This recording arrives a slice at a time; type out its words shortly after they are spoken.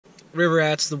River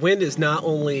rats, the wind is not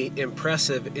only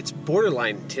impressive, it's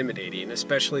borderline intimidating,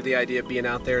 especially the idea of being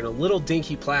out there in a little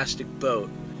dinky plastic boat.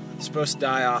 It's supposed to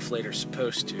die off later,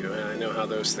 supposed to, and I know how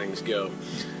those things go.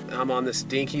 I'm on this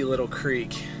dinky little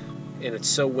creek, and it's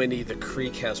so windy the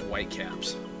creek has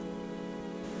whitecaps.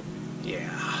 Yeah.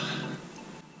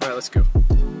 All right, let's go.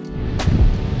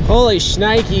 Holy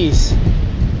shnikes.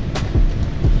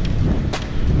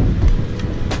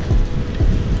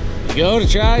 You go to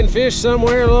try and fish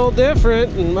somewhere a little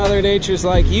different, and Mother Nature's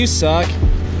like, you suck.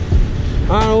 I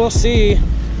don't know, we'll see.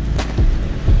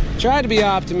 Try to be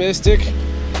optimistic.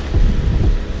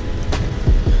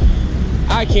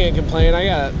 I can't complain.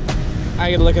 I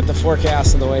can look at the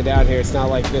forecast on the way down here. It's not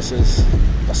like this is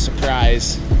a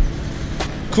surprise.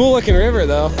 Cool looking river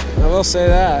though, I will say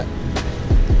that.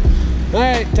 All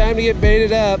right, time to get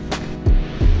baited up.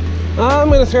 I'm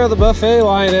gonna throw the buffet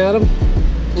line at him.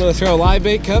 I'm gonna throw live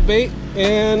bait, cut bait,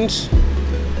 and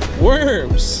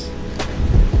worms.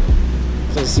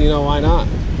 Because, you know, why not?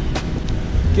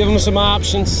 Give them some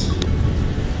options.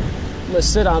 I'm gonna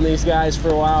sit on these guys for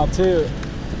a while too.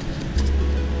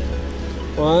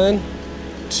 1,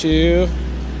 2,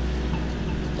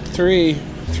 3.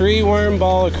 3 worm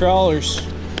ball of crawlers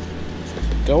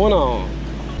going on.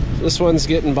 This one's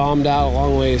getting bombed out a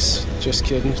long ways. Just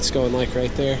kidding, it's going like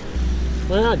right there. I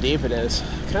wonder how deep it is.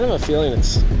 Kind of a feeling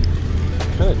it's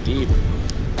kind of deep.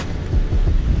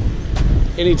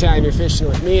 Anytime you're fishing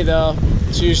with me though,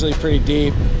 it's usually pretty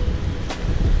deep.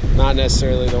 Not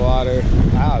necessarily the water.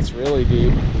 Wow, it's really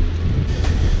deep.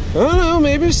 I don't know,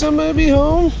 maybe somebody will be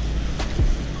home.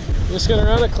 I'm just gonna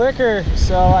run a clicker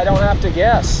so I don't have to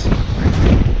guess.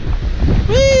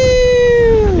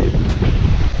 Woo!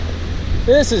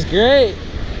 This is great.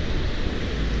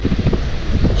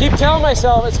 Keep telling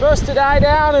myself it's supposed to die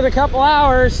down in a couple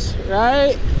hours,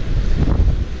 right?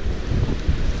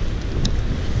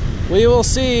 We will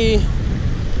see.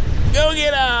 Go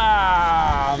get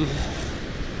 'em!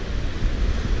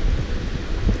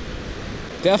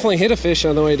 Definitely hit a fish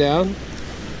on the way down.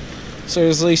 So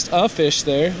there's at least a fish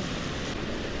there.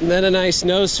 And then a nice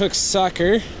nose hook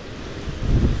sucker.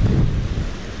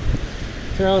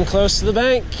 Throwing close to the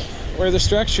bank where the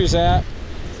structure's at.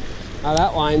 Now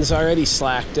that line's already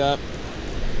slacked up.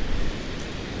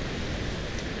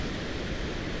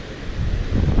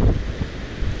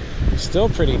 Still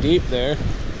pretty deep there.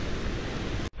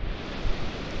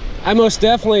 I most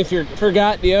definitely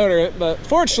forgot deodorant, but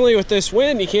fortunately with this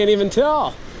wind you can't even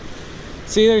tell.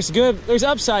 See, there's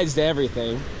upsides to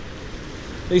everything.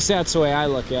 At least that's the way I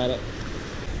look at it.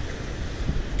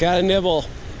 Got a nibble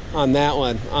on that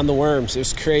one, on the worms. It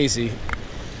was crazy.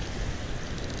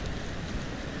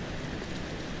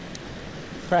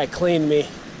 Probably cleaned me.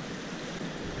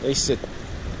 At least a,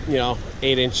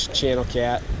 8-inch channel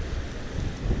cat.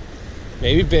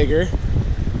 Maybe bigger.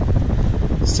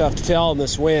 It's tough to tell in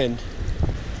this wind.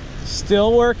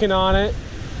 Still working on it.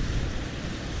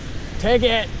 Take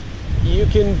it. You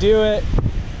can do it.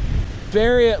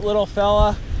 Bury it, little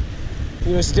fella.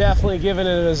 He was definitely giving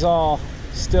it his all.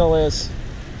 Still is.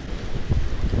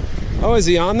 Oh, is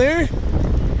he on there?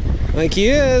 Like he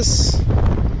is.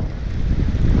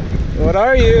 What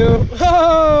are you?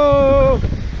 Oh!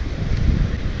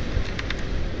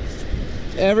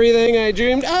 Everything I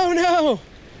dreamed. Oh no!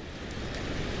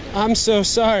 I'm so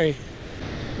sorry.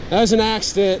 That was an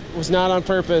accident. It was not on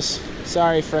purpose.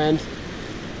 Sorry, friend.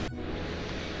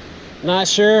 Not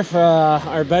sure if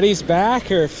our buddy's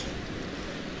back or if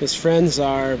his friends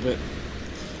are, but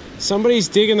somebody's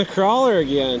digging the crawler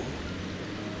again.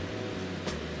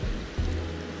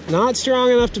 Not strong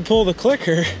enough to pull the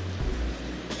clicker.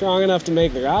 Strong enough to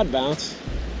make the rod bounce.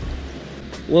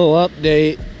 Little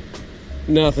update.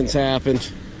 Nothing's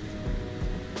happened.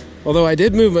 Although I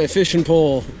did move my fishing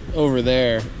pole over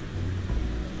there.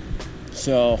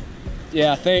 So,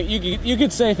 yeah, you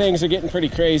could say things are getting pretty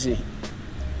crazy.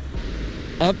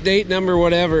 Update number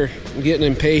whatever. I'm getting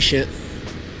impatient.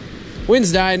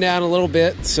 Wind's dying down a little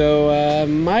bit, so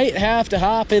might have to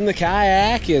hop in the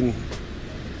kayak and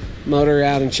motor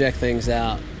around and check things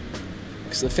out.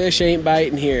 Because the fish ain't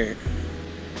biting here.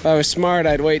 If I was smart,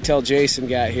 I'd wait till Jason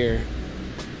got here.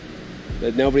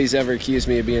 But nobody's ever accused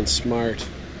me of being smart.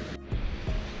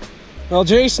 Well,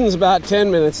 Jason's about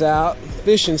 10 minutes out.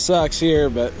 Fishing sucks here,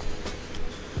 but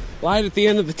light at the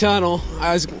end of the tunnel.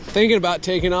 I was thinking about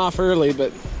taking off early,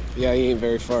 but yeah, he ain't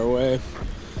very far away.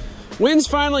 Wind's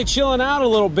finally chilling out a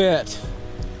little bit.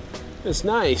 It's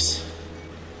nice.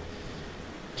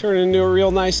 Turning into a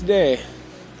real nice day.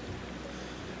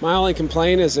 My only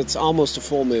complaint is it's almost a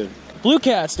full moon. Blue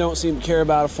cats don't seem to care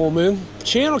about a full moon.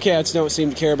 Channel cats don't seem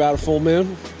to care about a full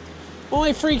moon.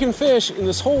 Only freaking fish in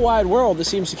this whole wide world that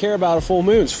seems to care about a full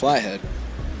moon's flathead.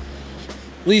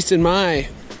 At least in my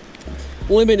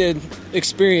limited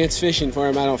experience fishing for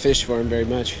him. I don't fish for him very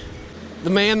much. The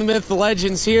man, the myth, the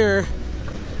legend's here.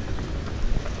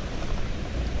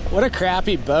 What a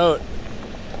crappy boat.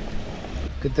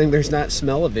 Good thing there's not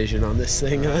smell-o-vision on this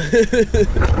thing, huh?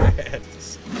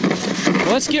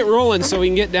 Well, let's get rolling so we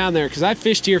can get down there, because I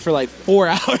fished here for like 4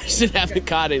 hours and haven't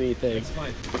caught anything. That's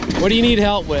fine. What do you need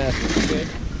help with? Okay.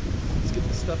 Let's get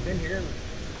this stuff in here.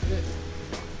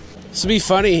 This will be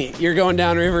funny. You're going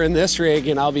downriver in this rig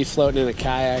and I'll be floating in a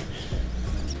kayak.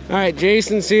 All right,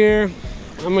 Jason's here.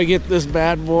 I'm gonna get this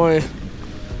bad boy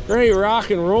ready to rock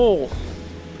and roll.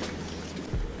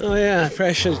 Oh yeah, I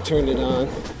probably should have turned it on.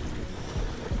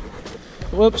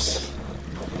 Whoops.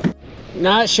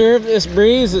 Not sure if this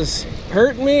breeze is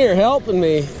hurting me or helping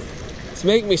me. It's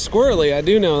making me squirrely, I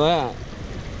do know that.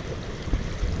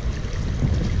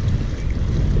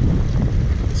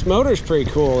 This motor's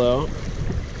pretty cool though.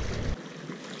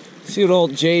 See what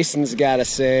old Jason's got to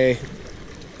say.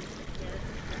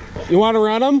 You want to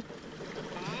run them?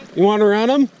 You want to run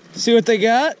them? See what they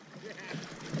got?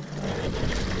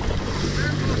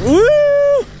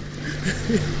 Woo!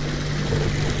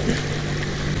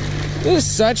 This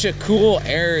is such a cool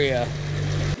area.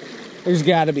 There's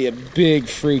got to be a big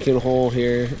freaking hole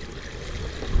here.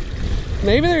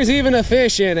 Maybe there's even a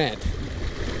fish in it.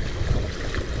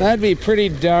 That'd be pretty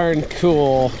darn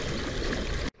cool.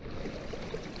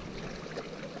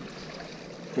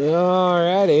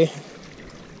 Alrighty.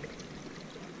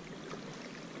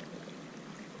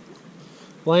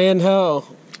 Land ho.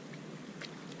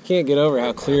 Can't get over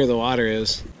how clear the water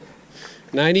is.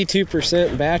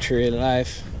 92% battery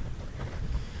life.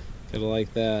 Gotta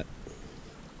like that.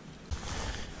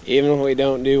 Even if we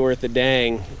don't do worth a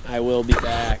dang, I will be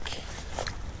back.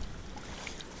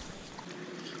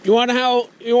 You want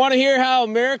to hear how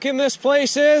American this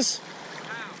place is?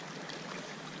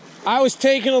 I was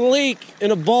taking a leak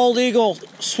and a bald eagle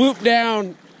swooped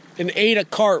down and ate a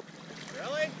carp.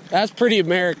 Really? That's pretty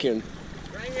American.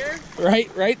 Right here?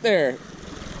 Right there.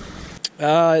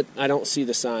 I don't see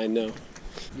the sign, no.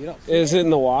 You don't see Is it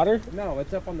in the water? No,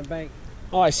 it's up on the bank.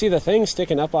 Oh, I see the thing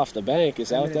sticking up off the bank. Is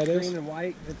that what that is? Green and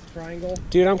white, it's a triangle.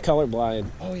 Dude, I'm colorblind.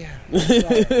 Oh yeah.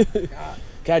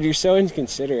 God, you're so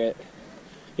inconsiderate.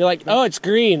 You're like, oh, it's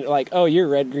green. Like, oh, you're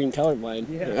red-green colorblind.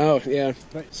 Yeah. Oh, yeah.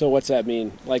 But, so what's that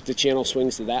mean? Like the channel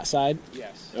swings to that side?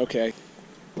 yes. Okay.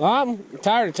 Well, I'm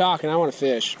tired of talking. I want to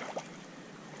fish.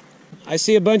 I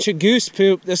see a bunch of goose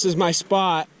poop. This is my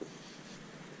spot.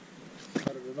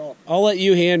 I'll let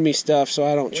you hand me stuff so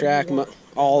I don't track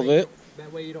all of it.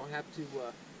 That way you don't have to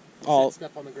All set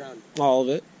stuff on the ground. All of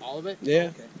it. All of it?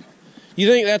 Yeah. Okay. You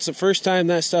think that's the first time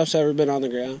that stuff's ever been on the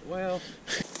ground? Well,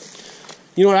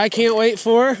 you know what I can't wait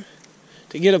for?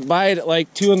 To get a bite at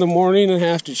like 2 in the morning and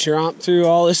have to chomp through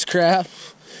all this crap.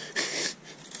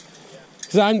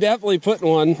 Because I'm definitely putting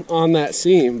one on that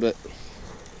seam, but...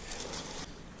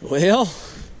 Well,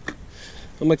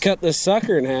 I'm going to cut this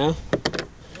sucker in half.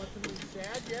 want some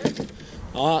shad yet?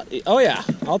 Oh yeah,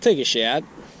 I'll take a shad.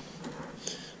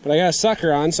 But I got a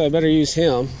sucker on, so I better use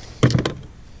him.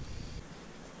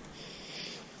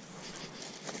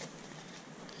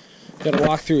 Gotta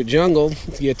walk through a jungle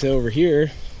to get to over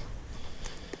here.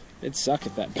 It'd suck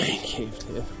if that bank caved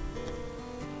in.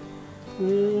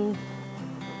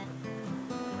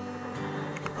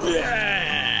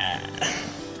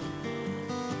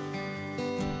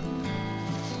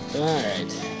 Alright,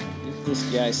 get this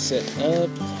guy set up.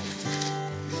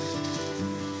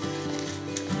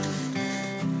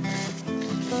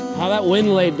 How that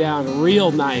wind laid down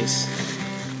real nice.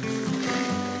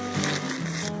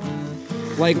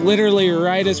 Like literally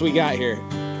right as we got here.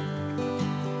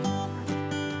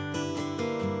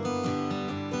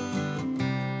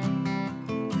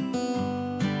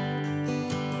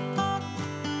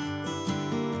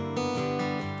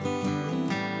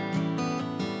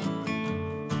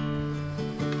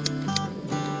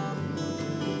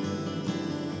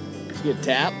 Good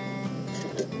tap.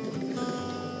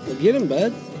 Well, get him,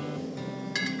 bud.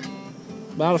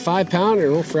 About a 5-pounder,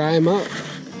 and we'll fry him up.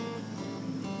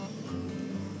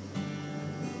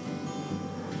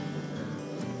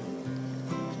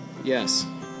 Yes,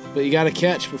 but you got to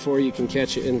catch before you can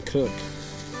catch it and cook.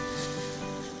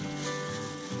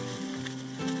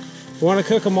 You want to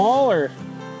cook them all, or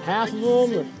half of them? Or?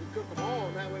 We cook them all,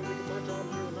 and that way we can munch on them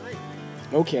through the night.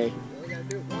 Okay. All we gotta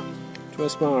do is once.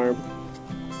 Twist my arm.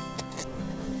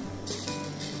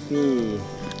 Ooh.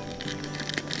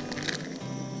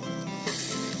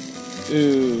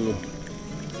 Ooh.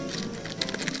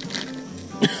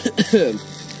 Should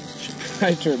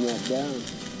probably turn that down.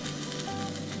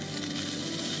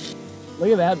 Look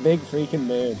at that big freaking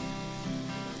moon.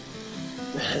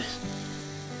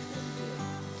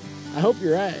 I hope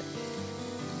you're right.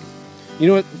 You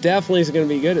know what definitely is going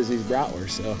to be good is these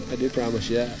bratwursts, so I do promise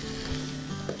you that.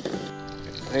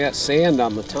 I got sand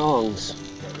on the tongs.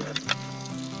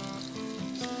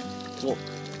 Well,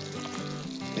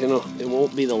 you know, it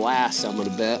won't be the last, I'm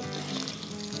going to bet.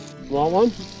 Want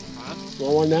one? Huh?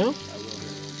 Want one now?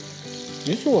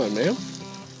 Get you one, man.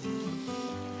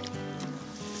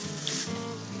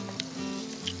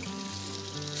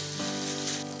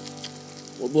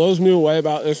 What blows me away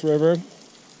about this river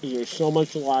is there's so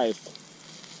much life,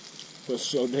 but it's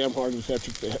so damn hard to catch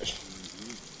a fish.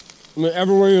 I mean,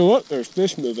 everywhere you look, there's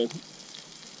fish moving.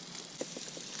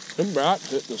 Them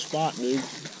brats hitting the spot, dude.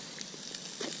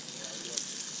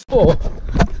 Oh,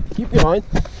 keep going.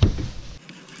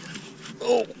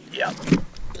 Oh, yeah.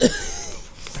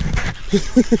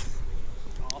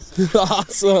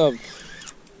 Awesome.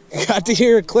 Got to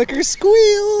hear a clicker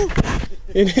squeal,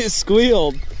 and it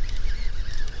squealed.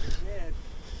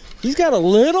 He's got a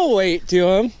little weight to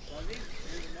him.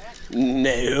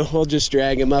 No, I'll just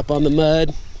drag him up on the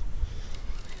mud.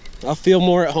 I'll feel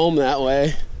more at home that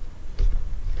way.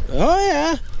 Oh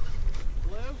yeah.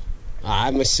 Blue?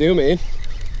 I'm assuming.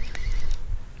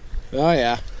 Oh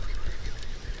yeah.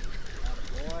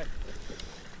 Oh, boy.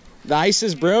 The ice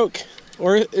is broke.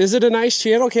 Or is it a nice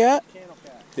channel cat? Channel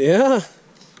cat. Yeah.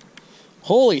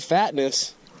 Holy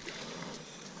fatness.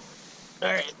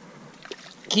 Alright.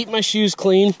 Keep my shoes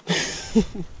clean.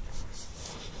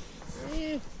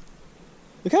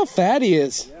 Look how fat he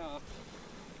is. Yeah.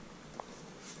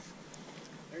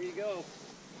 There you go.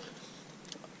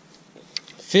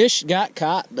 Fish got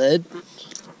caught, bud.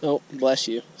 Oh, bless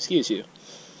you. Excuse you.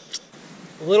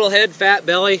 Little head, fat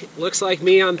belly. Looks like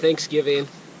me on Thanksgiving.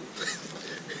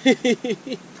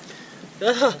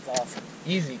 That's awesome.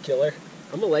 Easy, killer.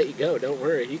 I'm gonna let you go. Don't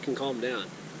worry. You can calm down.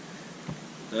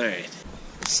 Alright.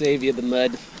 Save you the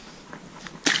mud.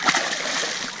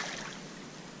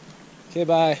 Okay,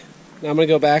 bye. Now I'm gonna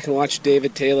go back and watch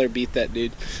David Taylor beat that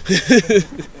dude.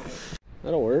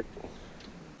 That'll work.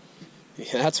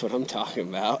 Yeah, that's what I'm talking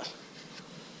about.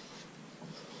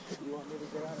 You want me to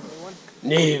get out a new one?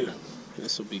 No.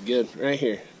 This will be good. Right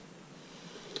here.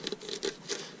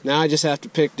 Now I just have to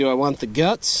pick, do I want the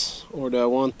guts or do I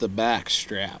want the back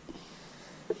strap?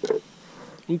 Let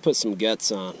me put some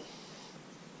guts on.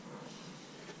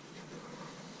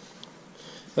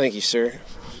 Thank you, sir. You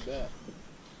bet.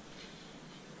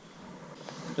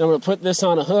 I'm going to put this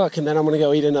on a hook and then I'm going to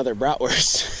go eat another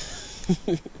bratwurst.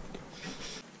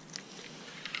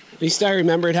 At least I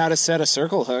remembered how to set a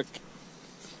circle hook.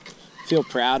 Feel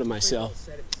proud of myself.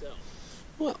 Set himself.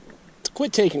 Well,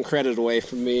 quit taking credit away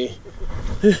from me.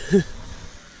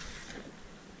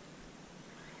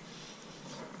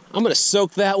 I'm going to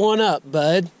soak that one up,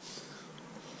 bud.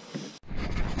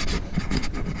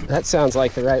 That sounds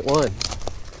like the right one.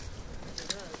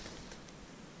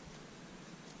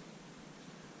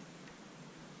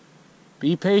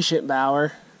 Be patient,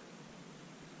 Bauer.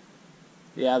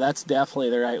 Yeah, that's definitely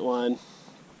the right one.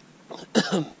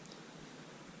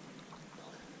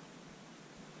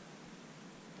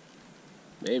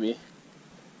 Maybe.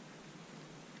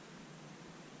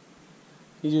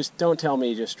 You just, don't tell me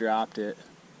you just dropped it.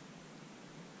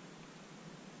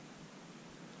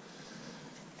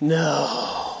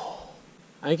 No.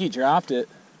 I think he dropped it.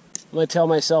 I'm going to tell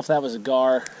myself that was a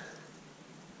gar.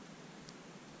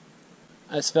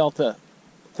 I just felt a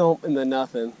thump and then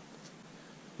nothing.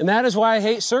 And that is why I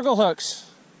hate circle hooks.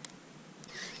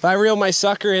 If I reel my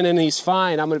sucker in and he's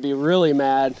fine, I'm going to be really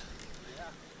mad.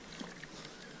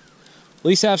 At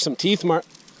least have some teeth mark.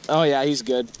 Oh yeah, he's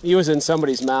good. He was in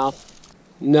somebody's mouth.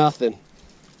 Nothing.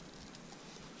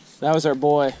 That was our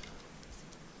boy.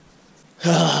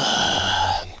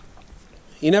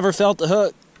 He never felt the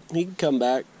hook. He can come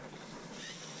back.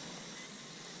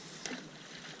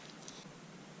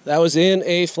 That was in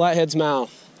a flathead's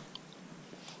mouth.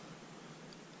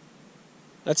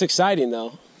 That's exciting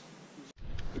though.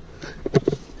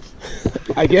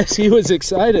 I guess he was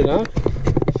excited, huh?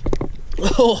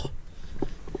 Oh.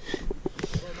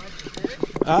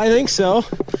 I think so.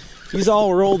 He's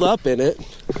all rolled up in it.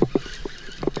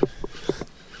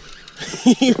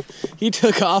 He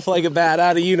took off like a bat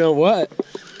out of you-know-what.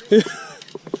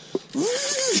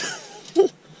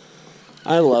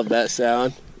 I love that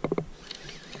sound.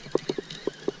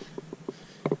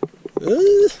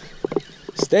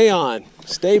 Stay on.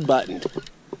 Stay buttoned.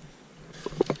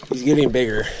 He's getting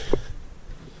bigger.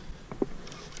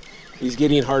 He's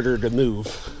getting harder to move.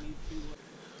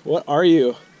 What are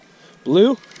you?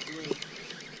 Blue?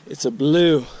 It's a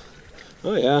blue.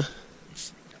 Oh yeah.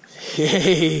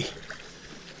 Hey.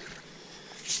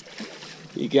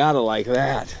 You gotta like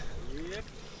that. Yep.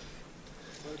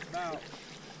 What it's about.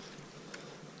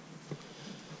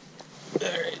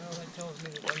 Alright. Well, that tells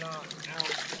me that they're not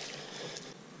out.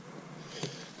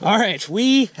 Alright,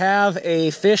 we have a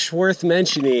fish worth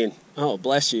mentioning. Oh,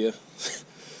 bless you.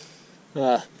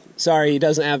 Sorry, he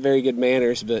doesn't have very good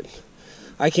manners, but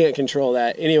I can't control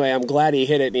that. Anyway, I'm glad he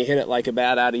hit it, and he hit it like a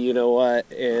bat out of you-know-what,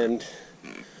 and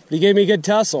he gave me a good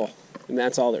tussle, and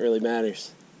that's all that really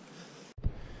matters.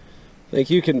 I think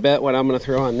you can bet what I'm going to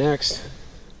throw on next.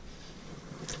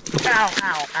 Ow,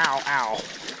 ow, ow, ow.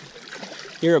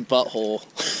 You're a butthole.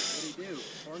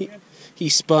 What did he do? He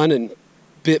spun and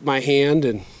bit my hand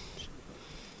and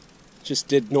just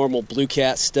did normal blue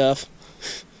cat stuff.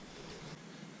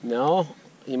 No,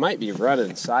 he might be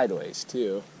running sideways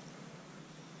too.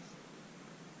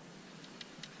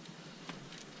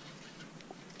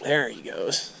 There he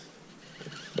goes.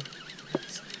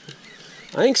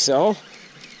 I think so.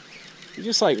 He's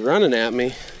just like running at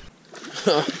me.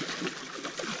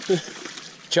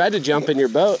 Tried to jump in your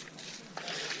boat.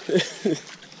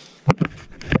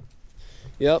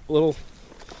 Yep, little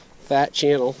fat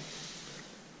channel.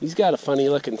 He's got a funny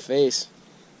looking face.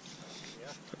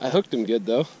 I hooked him good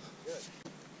though.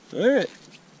 Alright.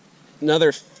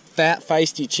 Another fat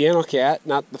feisty channel cat.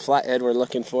 Not the flathead we're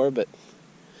looking for, but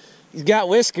he's got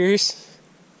whiskers.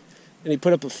 And he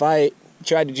put up a fight.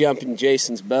 Tried to jump in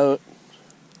Jason's boat.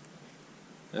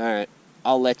 Alright.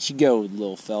 I'll let you go,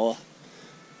 little fella.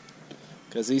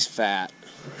 Because he's fat.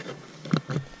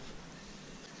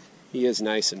 He is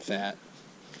nice and fat.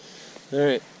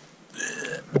 Alright.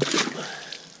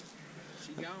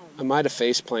 I might have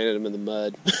face planted him in the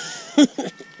mud.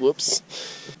 Whoops.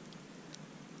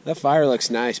 That fire looks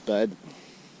nice, bud.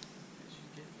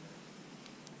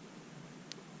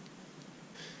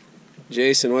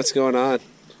 Jason, what's going on?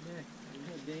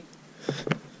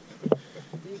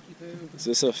 Is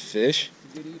this a fish?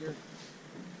 Good eater.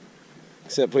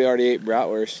 Except we already ate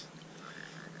bratwurst.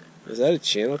 Is that a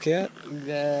channel cat?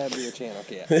 That'd be a channel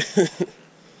cat.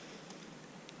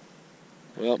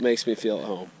 Well, it makes me feel at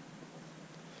home.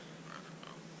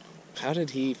 How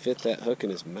did he fit that hook in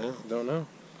his mouth? Don't know.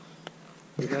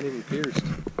 He's not even pierced.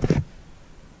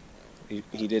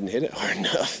 He didn't hit it hard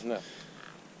enough. No.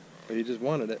 But he just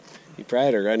wanted it. He probably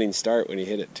had a running start when he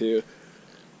hit it too.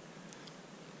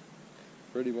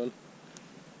 Pretty one.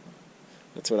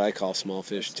 That's what I call small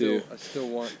fish too. I still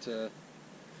want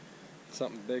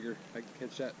something bigger. I can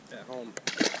catch that at home.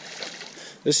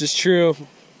 This is true.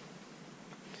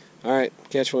 Alright,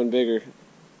 catch one bigger.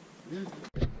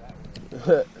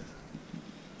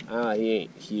 Ah, he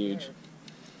ain't huge.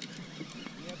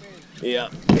 Yeah.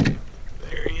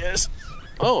 There he is.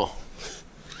 Oh.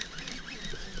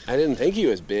 I didn't think he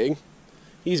was big.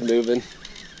 He's moving.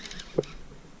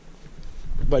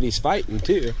 But he's fighting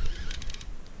too.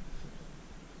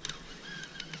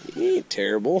 He ain't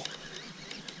terrible.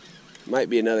 Might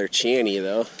be another channy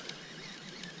though.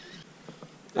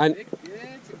 Yeah,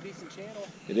 it's a decent channel.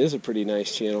 It is a pretty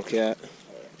nice channel cat.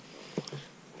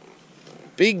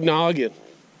 Big noggin.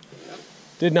 Yep.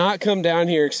 Did not come down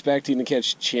here expecting to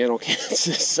catch channel cats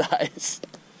this size.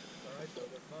 Alright, so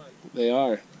they're fun. They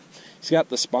are. He's got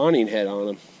the spawning head on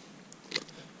him.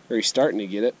 Or he's starting to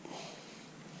get it.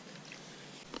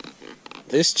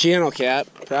 This channel cat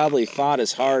probably fought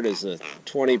as hard as a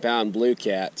 20-pound blue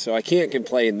cat, so I can't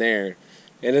complain there.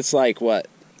 And it's like, what,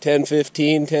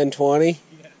 10-15, 10-20?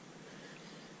 Yeah.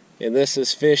 And this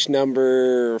is fish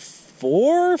number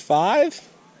 4, 5?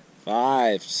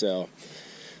 5, so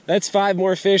that's 5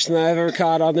 more fish than I've ever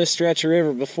caught on this stretch of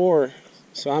river before.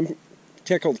 So I'm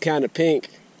tickled kind of pink.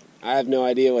 I have no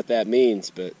idea what that means,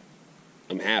 but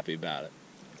I'm happy about it.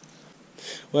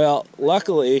 Well,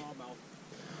 luckily...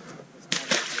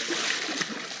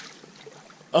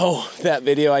 Oh, that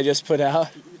video I just put out.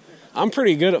 I'm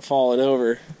pretty good at falling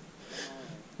over.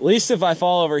 At least if I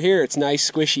fall over here, it's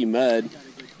nice squishy mud.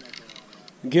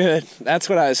 Good. That's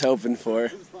what I was hoping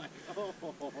for.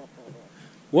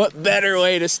 What better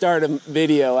way to start a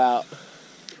video out?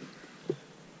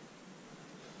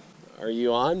 Are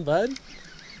you on, bud?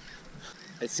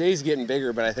 I'd say he's getting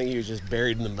bigger, but I think he was just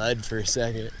buried in the mud for a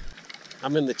second.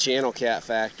 I'm in the channel cat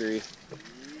factory.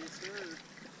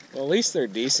 Well, at least they're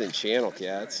decent channel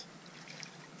cats.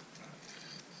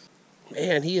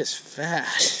 Man, he is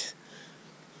fat.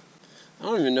 I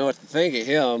don't even know what to think of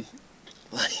him.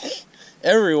 Like,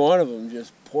 every one of them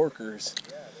just porkers.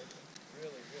 Yeah, they're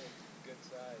really, really good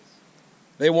size.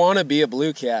 They want to be a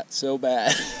blue cat so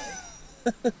bad.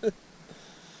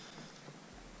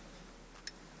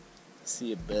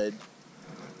 See you, bud.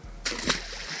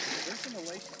 There's some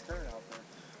oasis current out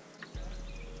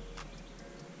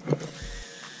there.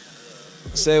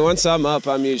 Say, once I'm up,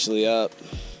 I'm usually up.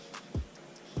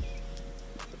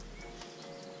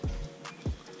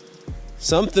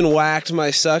 Something whacked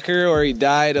my sucker, or he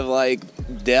died of like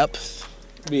depth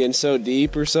being so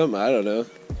deep or something. I don't know.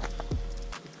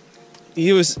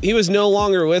 He was no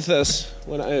longer with us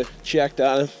when I checked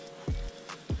on him.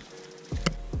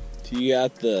 Do you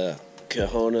got the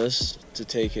cojones to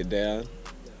take it down?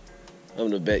 I'm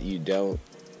gonna bet you don't.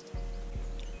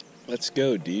 Let's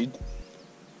go, dude.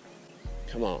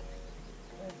 Come on.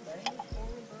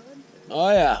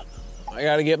 Oh yeah. I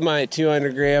gotta get my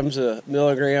 200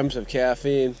 milligrams of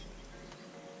caffeine.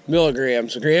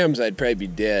 Milligrams. Grams, I'd probably be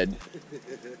dead.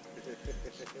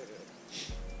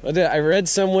 But I read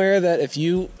somewhere that if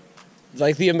you,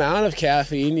 like, the amount of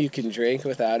caffeine you can drink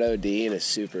without ODing is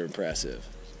super impressive.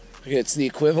 It's the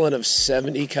equivalent of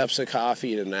 70 cups of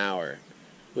coffee in an hour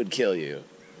would kill you.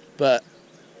 But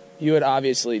you would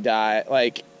obviously die,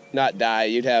 like, not die,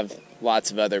 you'd have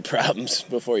lots of other problems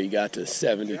before you got to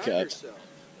 70 cups.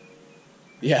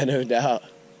 Yeah, no doubt.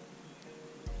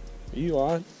 Are you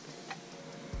on?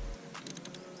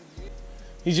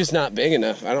 He's just not big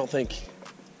enough. I don't think.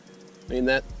 I mean,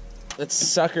 that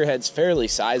suckerhead's fairly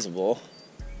sizable.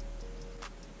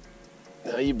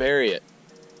 Now you bury it.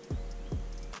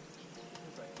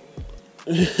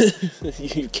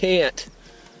 You can't.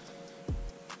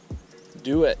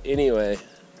 Do it anyway.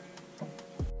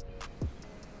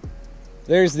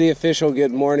 There's the official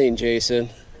good morning, Jason.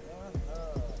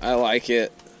 I like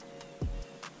it.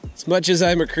 As much as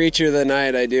I'm a creature of the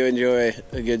night, I do enjoy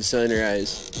a good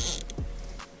sunrise.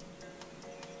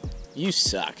 You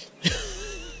suck.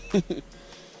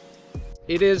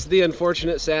 It is the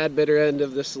unfortunate, sad, bitter end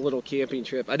of this little camping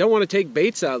trip. I don't want to take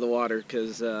baits out of the water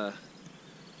because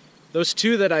those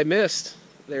two that I missed,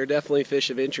 they're definitely fish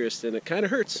of interest, and it kind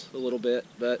of hurts a little bit.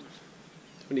 But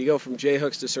when you go from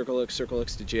J-hooks to circle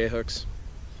hooks to J-hooks,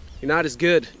 you're not as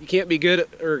good. You can't be good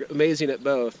or amazing at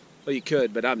both. Well, you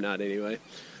could, but I'm not anyway.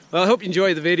 Well, I hope you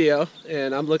enjoyed the video,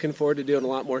 and I'm looking forward to doing a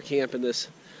lot more camping this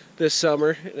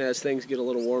summer, and as things get a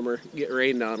little warmer, get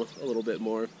rained on a little bit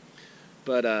more.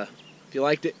 But if you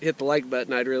liked it, hit the like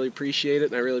button. I'd really appreciate it,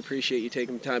 and I really appreciate you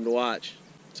taking the time to watch.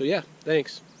 So yeah,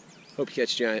 thanks. Hope you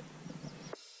catch a giant.